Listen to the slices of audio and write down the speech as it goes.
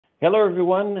Hello,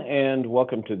 everyone, and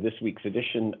welcome to this week's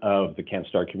edition of the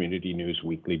Canstar Community News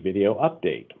Weekly Video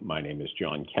Update. My name is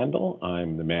John Kendle.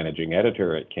 I'm the managing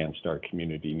editor at Canstar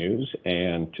Community News,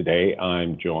 and today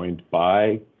I'm joined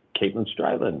by Katlyn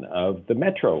Streilein of the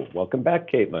Metro. Welcome back,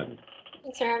 Katlyn.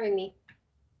 Thanks for having me.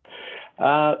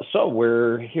 So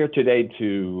we're here today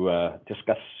to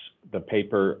discuss the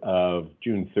paper of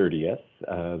June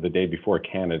 30th, the day before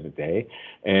Canada Day,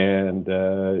 and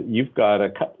you've got a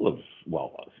couple of,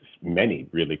 many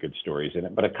really good stories in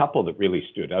it, but a couple that really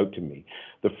stood out to me.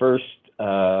 The first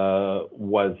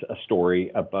was a story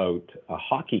about a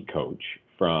hockey coach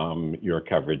from your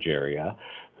coverage area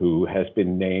who has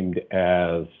been named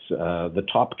as the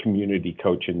top community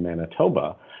coach in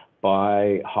Manitoba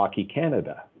by Hockey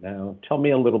Canada. Now, tell me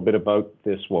a little bit about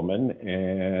this woman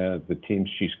and the teams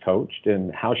she's coached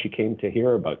and how she came to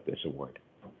hear about this award.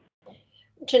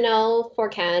 Janelle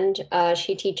Forcand,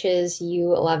 she teaches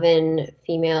U11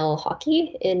 female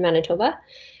hockey in Manitoba,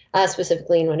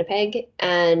 specifically in Winnipeg.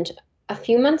 And a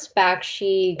few months back,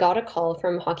 she got a call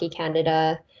from Hockey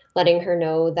Canada letting her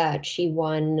know that she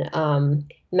won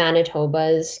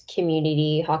Manitoba's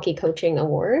Community Hockey Coaching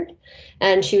Award.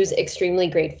 And she was extremely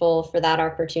grateful for that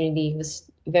opportunity,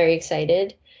 was very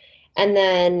excited. And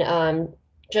then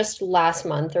just last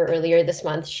month or earlier this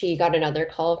month, she got another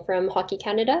call from Hockey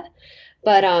Canada.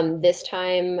 But this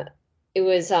time it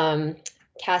was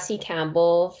Cassie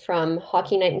Campbell from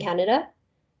Hockey Night in Canada,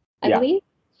 I believe.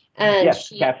 And yes,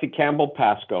 Cassie Campbell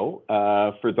Pascoe,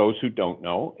 for those who don't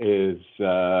know, is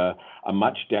a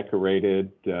much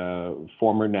decorated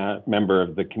former member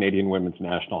of the Canadian women's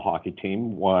national hockey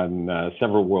team, won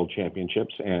several world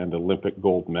championships and Olympic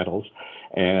gold medals,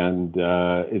 and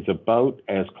is about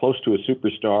as close to a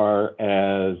superstar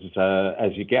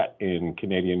as you get in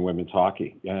Canadian women's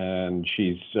hockey. And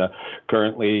she's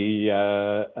currently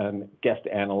a guest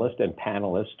analyst and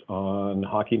panelist on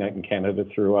Hockey Night in Canada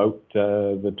throughout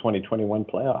the 2021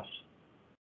 playoffs.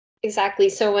 Exactly.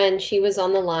 So when she was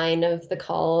on the line of the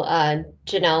call,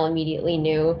 Janelle immediately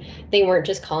knew they weren't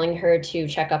just calling her to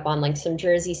check up on like some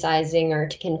jersey sizing or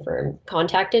to confirm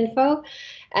contact info.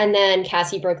 And then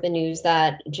Cassie broke the news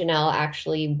that Janelle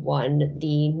actually won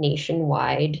the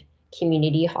nationwide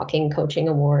Community Hockey Coaching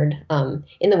Award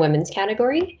in the women's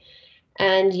category.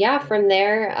 And yeah, from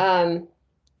there,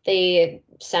 they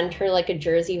sent her like a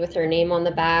jersey with her name on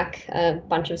the back, a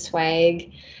bunch of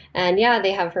swag. And yeah,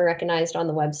 they have her recognized on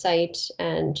the website,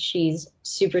 and she's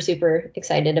super, super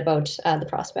excited about the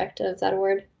prospect of that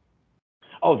award.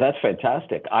 Oh, that's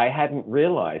fantastic. I hadn't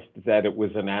realized that it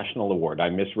was a national award. I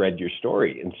misread your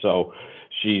story. And so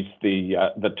she's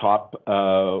the top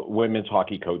women's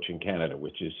hockey coach in Canada,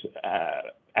 which is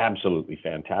absolutely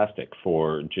fantastic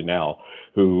for Janelle,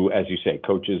 who, as you say,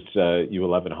 coaches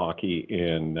U11 hockey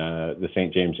in the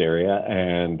St. James area.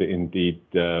 And indeed,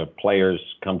 players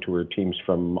come to her teams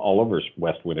from all over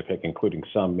West Winnipeg, including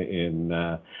some in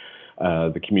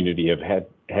the community of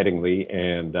Headingley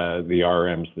and the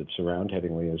RMs that surround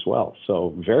Headingley as well.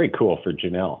 So very cool for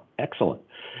Janelle. Excellent.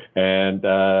 And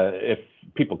if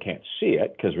people can't see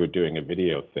it because we're doing a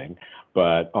video thing,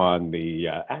 but on the,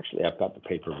 actually, I've got the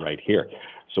paper right here.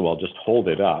 So I'll just hold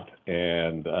it up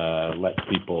and let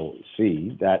people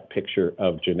see that picture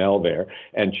of Janelle there.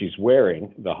 And she's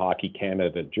wearing the Hockey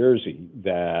Canada jersey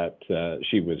that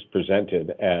she was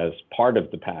presented as part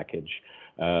of the package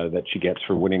that she gets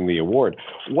for winning the award.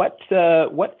 What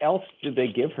else did they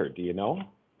give her? Do you know?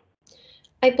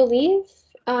 I believe,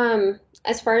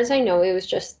 as far as I know, it was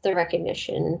just the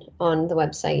recognition on the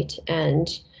website. And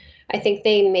I think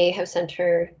they may have sent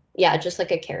her, just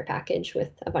like a care package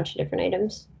with a bunch of different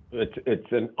items.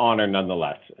 It's an honor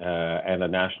nonetheless, and a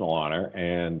national honor,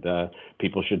 and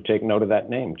people should take note of that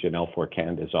name. Janelle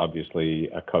Forcand is obviously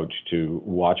a coach to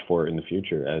watch for in the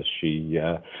future as she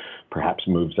perhaps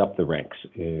moves up the ranks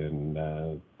in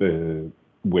the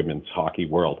women's hockey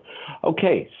world.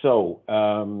 Okay, so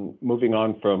moving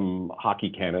on from Hockey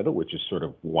Canada, which is sort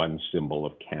of one symbol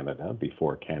of Canada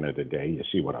before Canada Day. You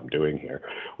see what I'm doing here.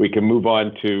 We can move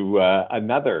on to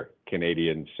another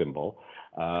Canadian symbol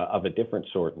of a different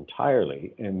sort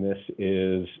entirely, and this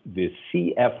is the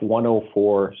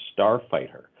CF-104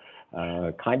 Starfighter,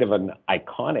 kind of an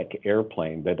iconic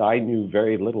airplane that I knew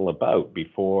very little about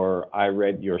before I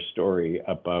read your story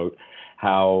about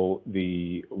how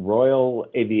the Royal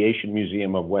Aviation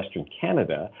Museum of Western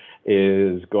Canada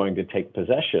is going to take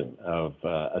possession of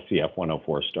a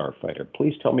CF-104 Starfighter.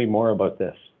 Please tell me more about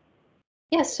this.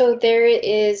 Yeah, so there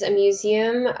is a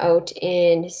museum out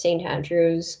in St.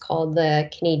 Andrews called the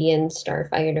Canadian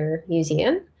Starfighter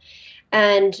Museum.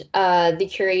 And the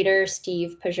curator,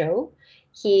 Steve Pajot,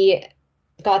 he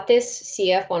got this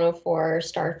CF-104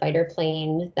 starfighter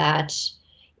plane that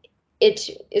it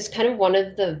is kind of one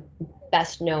of the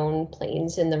best known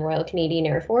planes in the Royal Canadian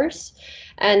Air Force.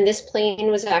 And this plane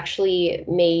was actually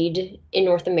made in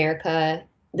North America.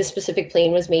 The specific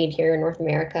plane was made here in North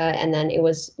America, and then it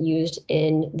was used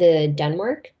in the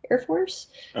Denmark Air Force.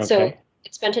 So Okay.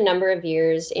 it spent a number of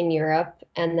years in Europe,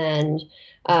 and then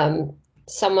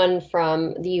someone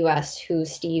from the US who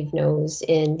Steve knows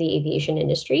in the aviation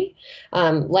industry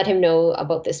let him know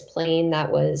about this plane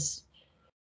that was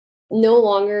no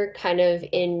longer kind of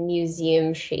in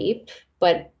museum shape,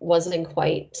 but wasn't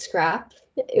quite scrap.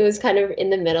 It was kind of in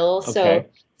the middle. So Okay.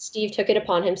 Steve took it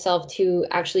upon himself to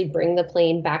actually bring the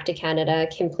plane back to Canada,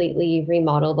 completely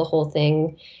remodel the whole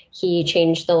thing. He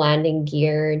changed the landing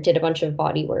gear, did a bunch of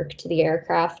body work to the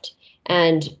aircraft,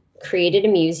 and created a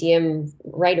museum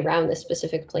right around this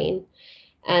specific plane.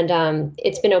 And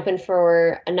it's been open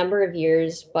for a number of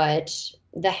years, but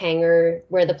the hangar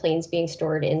where the plane's being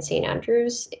stored in St.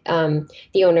 Andrews,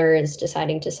 the owner is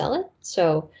deciding to sell it.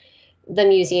 So the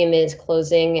museum is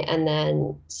closing, and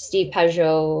then Steve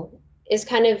Pajot is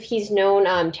kind of, he's known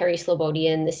Terry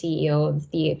Slobodian, the CEO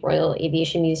of the Royal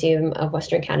Aviation Museum of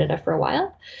Western Canada, for a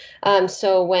while.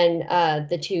 So when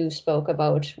the two spoke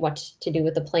about what to do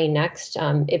with the plane next,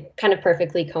 it kind of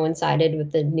perfectly coincided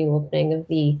with the new opening of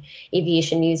the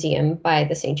Aviation Museum by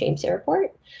the St. James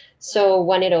Airport. So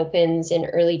when it opens in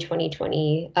early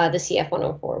 2020, the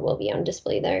CF-104 will be on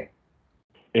display there.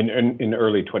 In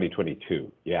early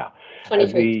 2022, yeah.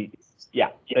 2020.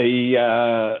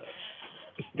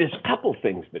 There's a couple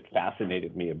things that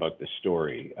fascinated me about this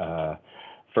story.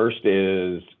 First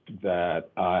is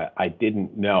that I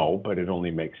didn't know, but it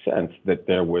only makes sense, that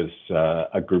there was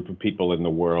a group of people in the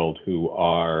world who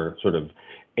are sort of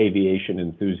aviation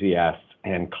enthusiasts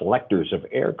and collectors of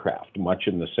aircraft, much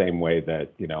in the same way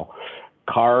that,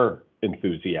 car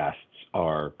enthusiasts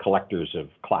are collectors of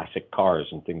classic cars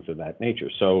and things of that nature.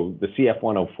 So the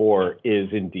CF-104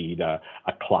 is indeed a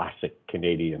classic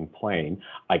Canadian plane,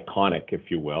 iconic,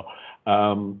 if you will.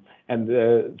 So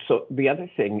the other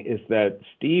thing is that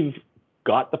Steve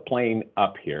got the plane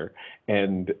up here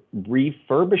and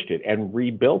refurbished it and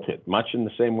rebuilt it, much in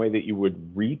the same way that you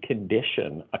would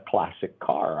recondition a classic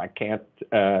car. I can't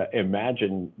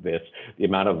imagine this, the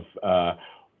amount of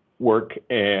work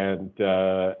and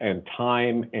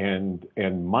time and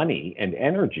money and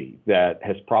energy that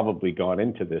has probably gone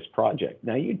into this project.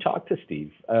 Now, you talked to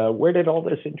Steve. Where did all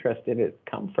this interest in it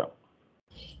come from?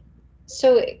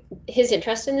 So his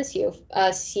interest in the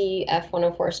CF-104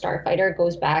 starfighter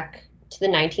goes back to the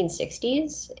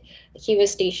 1960s. He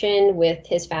was stationed with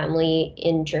his family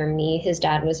in Germany. His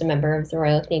dad was a member of the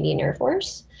Royal Canadian Air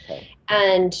Force. Okay.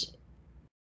 And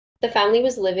the family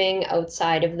was living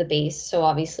outside of the base, so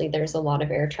obviously there's a lot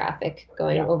of air traffic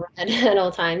going overhead at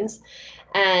all times.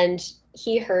 And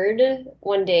he heard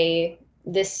one day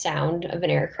this sound of an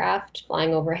aircraft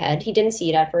flying overhead. He didn't see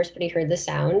it at first, but he heard the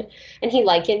sound, and he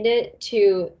likened it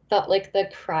to the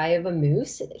cry of a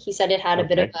moose. He said it had a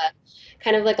bit of a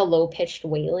kind of like a low-pitched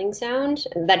wailing sound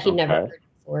that he'd never heard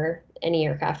before, any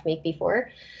aircraft make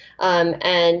before.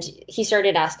 And he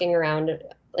started asking around,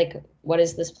 like, what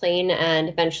is this plane? And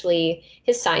eventually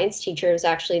his science teacher was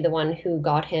actually the one who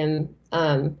got him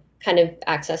kind of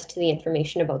access to the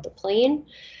information about the plane.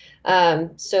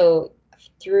 So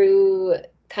through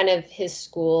kind of his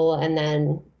school and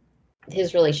then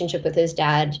his relationship with his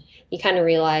dad, he kind of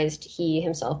realized he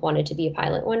himself wanted to be a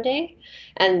pilot one day.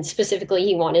 And specifically,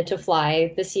 he wanted to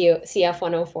fly the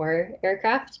CF-104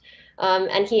 aircraft.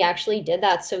 And he actually did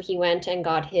that. So he went and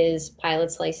got his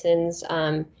pilot's license.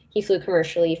 He flew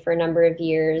commercially for a number of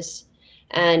years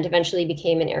and eventually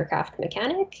became an aircraft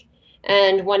mechanic.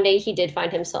 And one day he did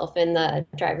find himself in the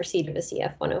driver's seat of a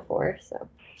CF-104. So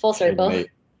full circle.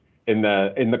 In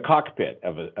the cockpit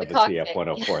of a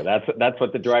CF-104. That's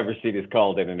what the driver's seat is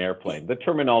called in an airplane. The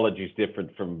terminology is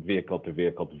different from vehicle to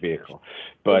vehicle to vehicle.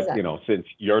 But, exactly. Since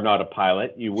you're not a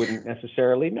pilot, you wouldn't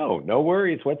necessarily know. No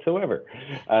worries whatsoever.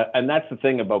 And that's the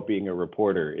thing about being a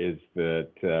reporter, is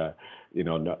that,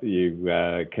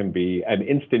 you can be an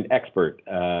instant expert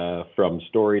from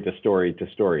story to story to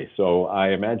story. So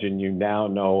I imagine you now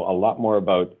know a lot more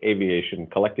about aviation,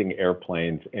 collecting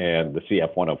airplanes, and the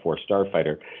CF-104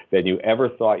 starfighter than you ever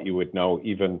thought you would know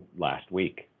even last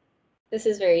week. This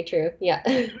is very true. Yeah.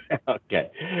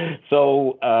 Okay.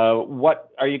 So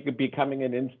what are you becoming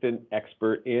an instant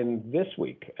expert in this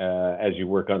week as you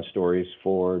work on stories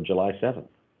for July 7th?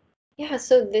 Yeah.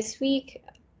 So this week,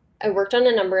 I worked on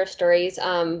a number of stories.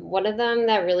 One of them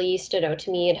that really stood out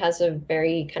to me, it has a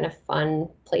very kind of fun,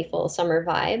 playful summer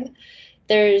vibe.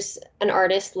 there's an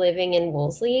artist living in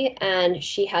Wolseley, and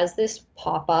she has this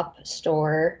pop-up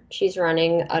store she's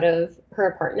running out of her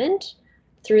apartment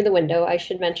through the window. I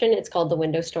should mention it's called the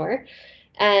Window Store.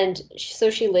 And so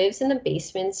she lives in the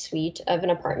basement suite of an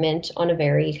apartment on a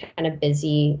very kind of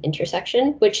busy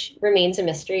intersection, which remains a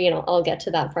mystery, and I'll get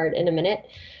to that part in a minute.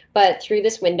 But through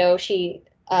this window, she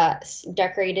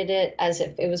decorated it as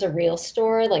if it was a real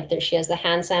store. Like there, she has the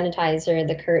hand sanitizer,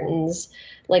 the curtains,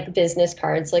 like business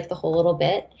cards, like the whole little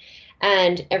bit.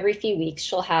 And every few weeks,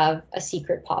 she'll have a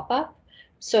secret pop-up.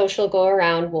 So she'll go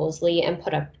around Wolseley and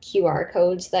put up QR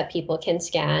codes that people can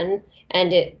scan,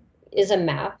 and it is a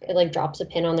map. It like drops a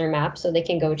pin on their map so they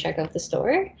can go check out the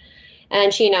store.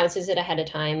 And she announces it ahead of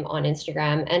time on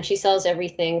Instagram. And she sells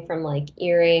everything from like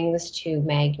earrings to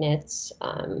magnets,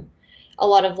 a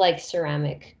lot of like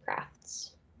ceramic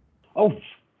crafts. Oh,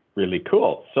 really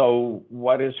cool. So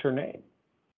what is her name?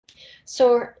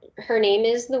 So her name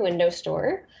is the Window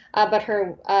Store, but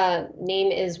her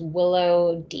name is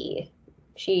Willow D.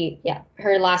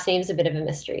 Her last name is a bit of a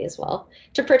mystery as well,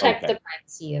 to protect Okay. the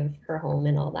privacy of her home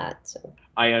and all that. So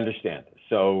I understand.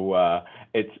 So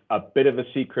it's a bit of a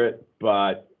secret,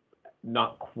 but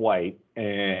not quite.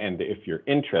 And if you're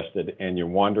interested and you're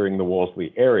wandering the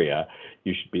Wolseley area,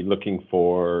 you should be looking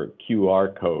for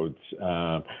QR codes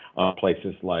on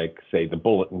places like, say, the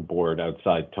bulletin board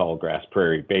outside Tallgrass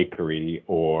Prairie Bakery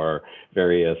or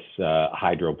various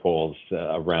hydro poles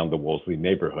around the Wolseley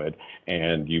neighborhood.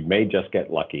 And you may just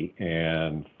get lucky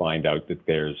and find out that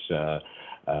there's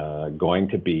going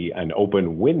to be an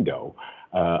open window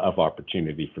of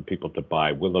opportunity for people to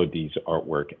buy Willow D's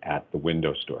artwork at the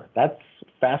Window Store. That's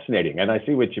fascinating, and I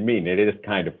see what you mean. It is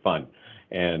kind of fun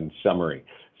and summery.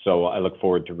 So I look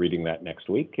forward to reading that next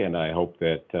week, and I hope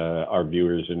that our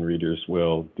viewers and readers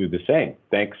will do the same.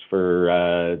 Thanks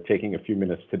for taking a few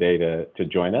minutes today to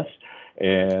join us.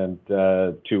 And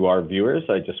to our viewers,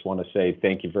 I just want to say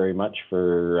thank you very much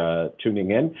for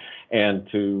tuning in, and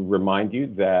to remind you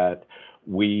that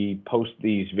we post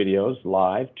these videos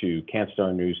live to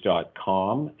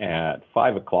canstarnews.com at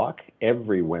 5 o'clock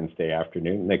every Wednesday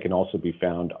afternoon. They can also be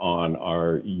found on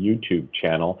our YouTube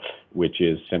channel, which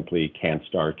is simply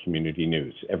Canstar Community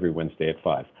News, every Wednesday at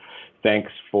 5.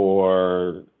 Thanks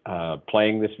for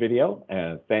playing this video,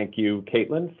 and thank you,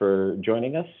 Katlyn, for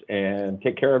joining us. And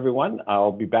take care, everyone.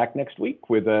 I'll be back next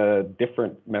week with a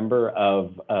different member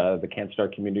of the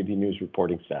Canstar Community News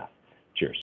reporting staff.